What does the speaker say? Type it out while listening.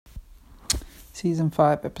Season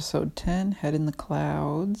 5, Episode 10, Head in the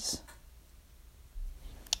Clouds.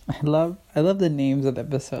 I love the names of the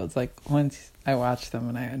episodes. Like, once I watch them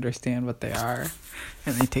and I understand what they are,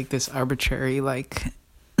 and they take this arbitrary, like,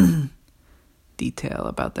 detail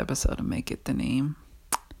about the episode and make it the name.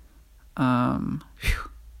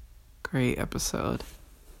 Great episode.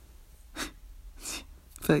 I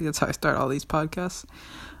feel like that's how I start all these podcasts.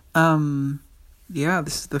 Yeah,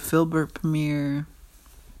 this is the Filbert premiere.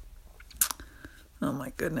 Oh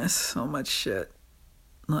my goodness, so much shit.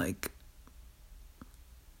 Like,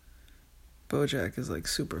 BoJack is like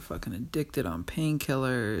super fucking addicted on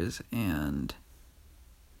painkillers, and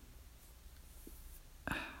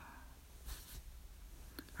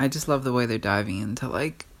I just love the way they're diving into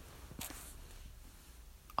like,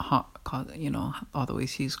 all the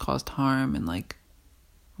ways he's caused harm, and like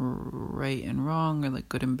right and wrong, or like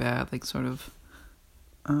good and bad, like sort of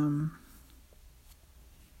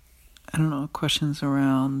I don't know, questions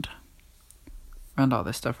around all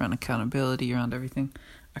this stuff, around accountability, around everything.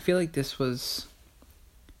 I feel like these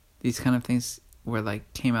kind of things were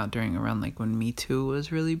like came out during around like when Me Too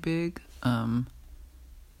was really big.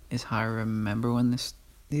 Is how I remember when these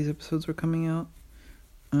episodes were coming out.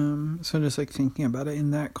 So just like thinking about it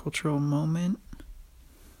in that cultural moment.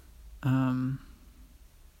 And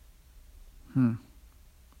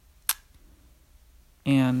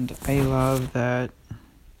I love that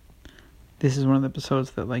this is one of the episodes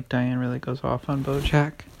that like Diane really goes off on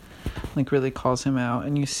BoJack, like really calls him out,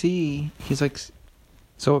 and you see he's like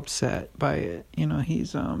so upset by it. You know,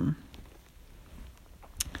 he's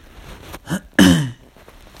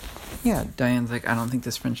yeah, Diane's like, I don't think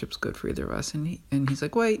this friendship's good for either of us, and he's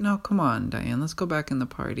like, wait, no, come on, Diane, let's go back in the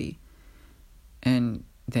party. And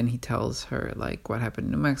then he tells her like what happened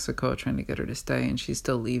in New Mexico, trying to get her to stay, and she's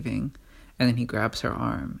still leaving. And then he grabs her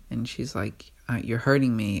arm, and she's like, you're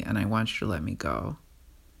hurting me, and I want you to let me go.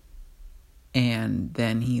 And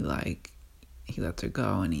then he lets her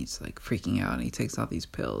go, and he's like freaking out, and he takes all these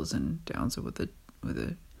pills and downs it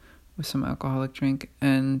with some alcoholic drink.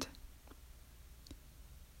 And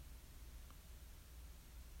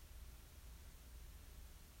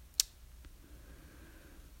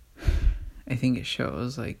I think it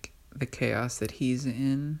shows like the chaos that he's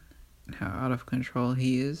in and how out of control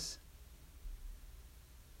he is.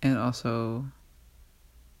 And also,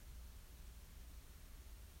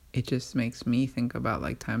 it just makes me think about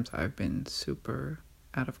like times I've been super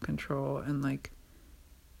out of control, and like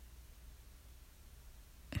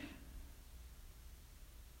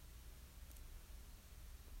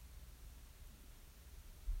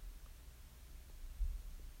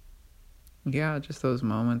yeah, just those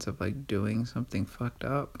moments of like doing something fucked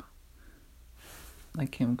up,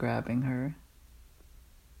 like him grabbing her.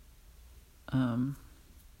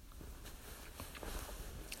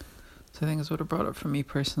 So I think it's what it brought up for me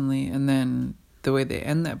personally. And then the way they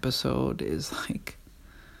end the episode is like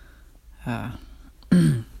Diane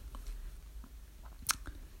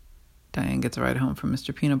gets a ride home from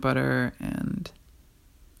Mr. Peanut Butter, and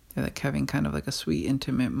they're like having kind of like a sweet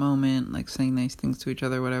intimate moment, like saying nice things to each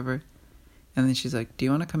other, whatever. And then she's like, do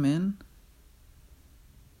you want to come in?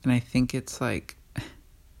 And I think it's like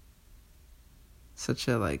such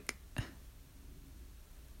a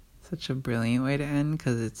brilliant way to end,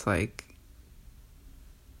 because it's like,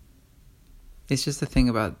 it's just the thing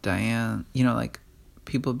about Diane, you know, like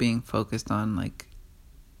people being focused on like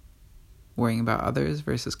worrying about others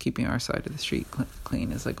versus keeping our side of the street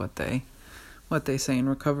clean is like what they say in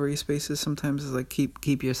recovery spaces sometimes, is like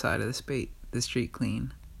keep your side of the street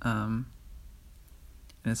clean. And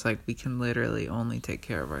it's like we can literally only take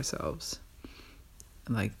care of ourselves.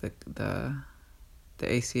 And like the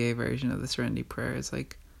ACA version of the Serenity Prayer is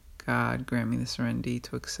like, God, grant me the serenity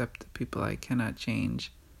to accept the people I cannot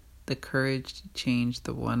change, the courage to change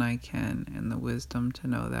the one I can, and the wisdom to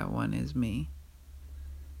know that one is me.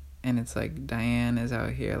 And it's like Diane is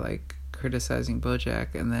out here like criticizing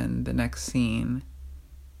BoJack, and then the next scene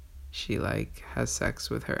she like has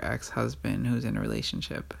sex with her ex-husband who's in a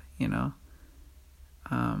relationship, you know.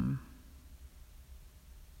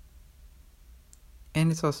 And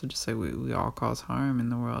it's also just like we all cause harm in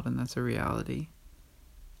the world, and that's a reality.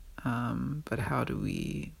 But how do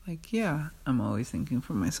we, like, yeah, I'm always thinking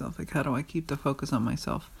for myself, like, how do I keep the focus on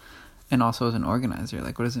myself? And also as an organizer,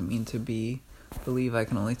 like, what does it mean to believe I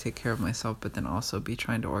can only take care of myself, but then also be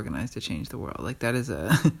trying to organize to change the world? Like, that is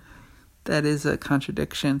a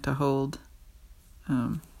contradiction to hold.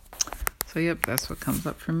 So yep, that's what comes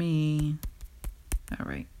up for me. All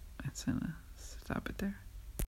right, let's stop it there.